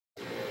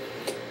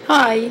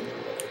Hi,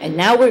 and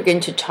now we're going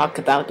to talk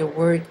about the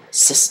word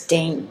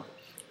sustain.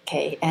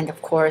 Okay, and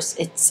of course,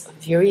 it's a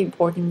very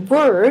important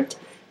word.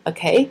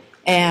 Okay,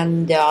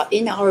 and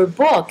in our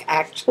book,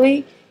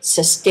 actually,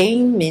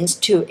 sustain means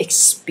to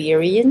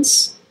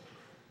experience.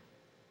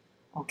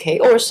 Okay,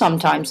 or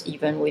sometimes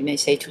even we may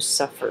say to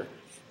suffer.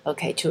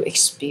 Okay, to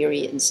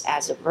experience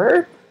as a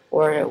verb,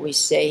 or we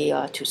say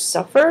to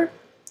suffer.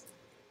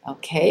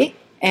 Okay,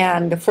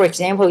 and for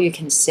example, you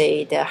can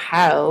say the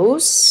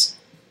house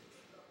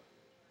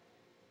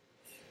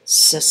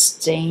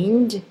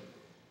sustained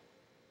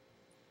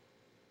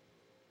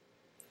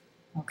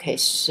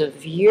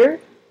severe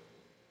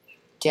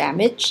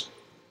damage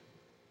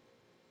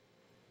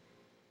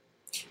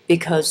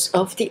because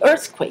of the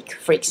earthquake.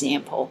 For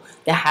example,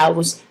 the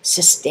house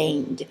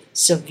sustained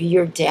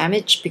severe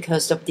damage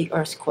because of the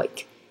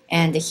earthquake.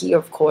 And here,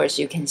 of course,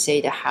 you can say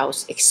the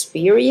house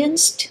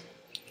experienced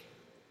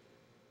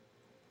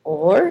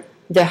or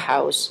the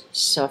house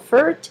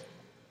suffered.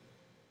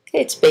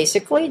 Okay, it's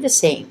basically the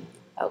same.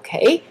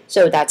 Okay,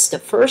 so that's the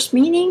first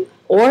meaning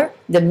or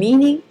the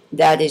meaning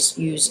that is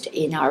used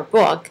in our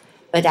book.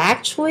 But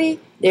actually,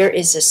 there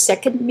is a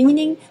second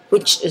meaning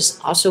which is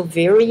also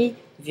very,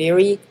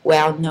 very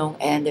well known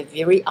and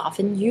very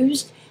often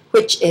used,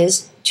 which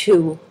is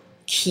to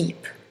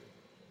keep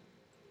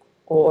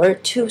or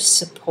to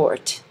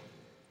support.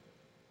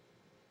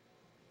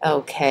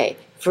 Okay,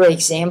 for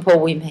example,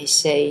 we may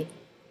say,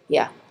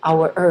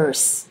 our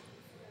earth.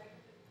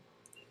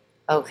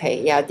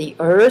 Okay, the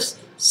earth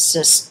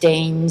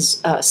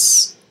sustains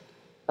us.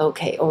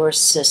 Okay, or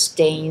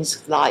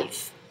sustains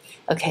life.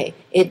 Okay,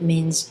 it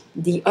means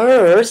the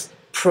earth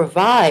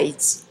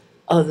provides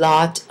a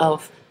lot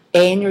of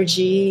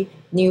energy,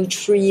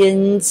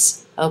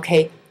 nutrients,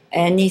 okay,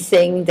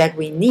 anything that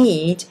we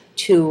need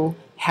to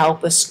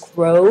help us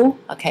grow,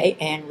 okay,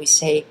 and we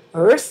say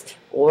earth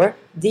or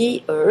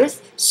the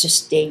earth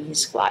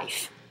sustains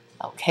life,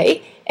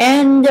 okay,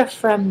 and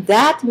from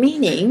that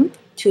meaning,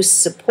 to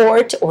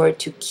support or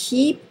to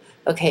keep,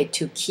 okay,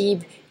 to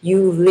keep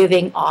you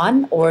living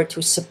on or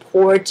to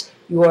support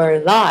your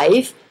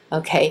life,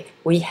 okay,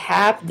 we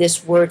have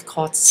this word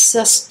called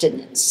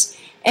sustenance.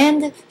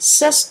 And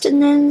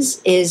sustenance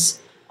is,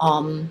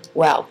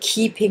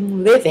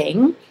 keeping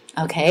living,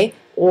 okay,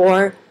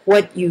 or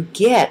what you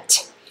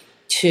get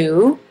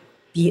to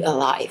be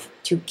alive,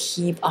 to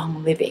keep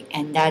on living,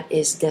 and that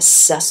is the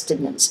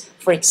sustenance.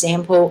 For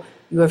example,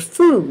 your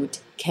food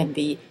can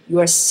be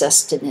your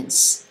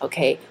sustenance,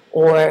 okay,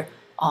 or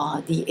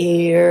the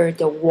air,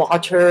 the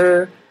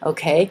water,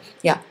 okay,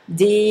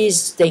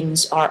 these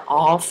things are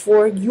all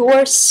for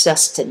your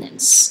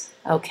sustenance,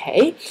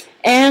 okay,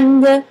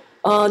 and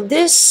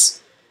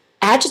this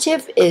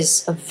adjective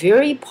is a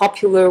very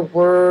popular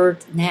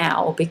word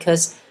now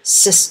because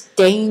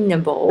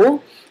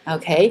sustainable,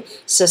 okay,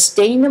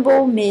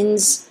 sustainable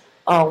means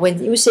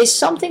when you say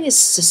something is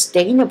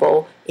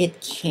sustainable,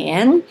 it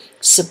can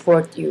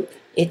support you.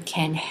 It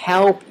can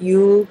help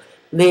you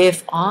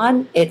live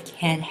on. It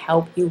can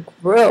help you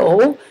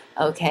grow.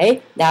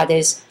 Okay, that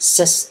is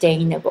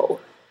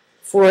sustainable.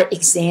 For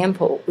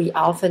example, we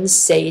often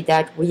say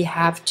that we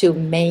have to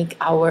make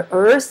our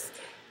earth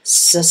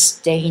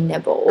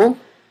sustainable.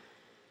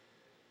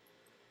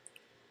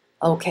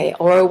 Okay,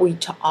 or we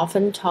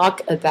often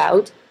talk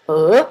about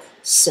a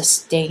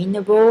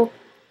sustainable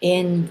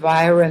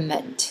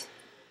environment.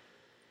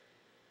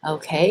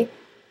 Okay,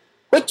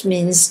 which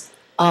means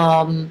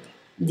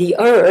the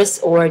earth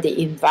or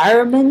the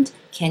environment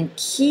can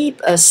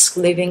keep us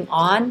living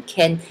on,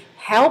 can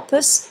help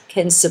us,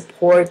 can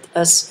support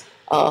us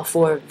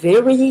for a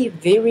very,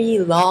 very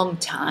long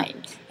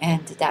time.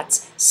 And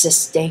that's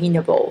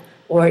sustainable.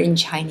 Or in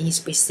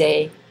Chinese, we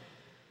say,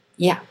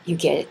 you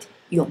get it,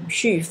 永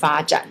续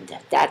发展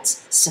的,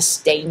 that's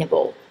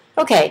sustainable.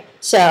 Okay,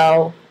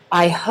 so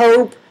I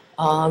hope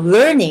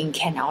learning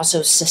can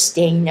also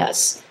sustain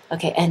us.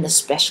 Okay, and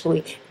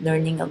especially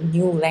learning a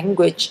new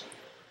language.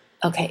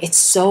 Okay, it's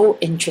so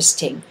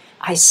interesting.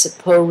 I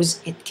suppose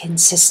it can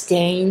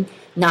sustain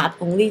not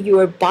only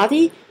your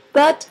body,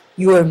 but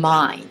your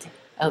mind.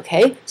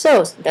 Okay,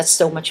 so that's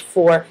so much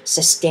for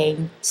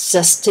sustain,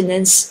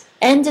 sustenance,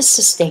 and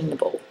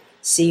sustainable.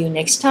 See you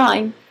next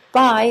time.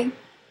 Bye.